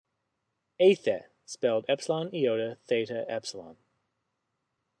Aethe, spelled epsilon iota theta epsilon.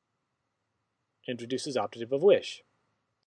 Introduces optative of wish.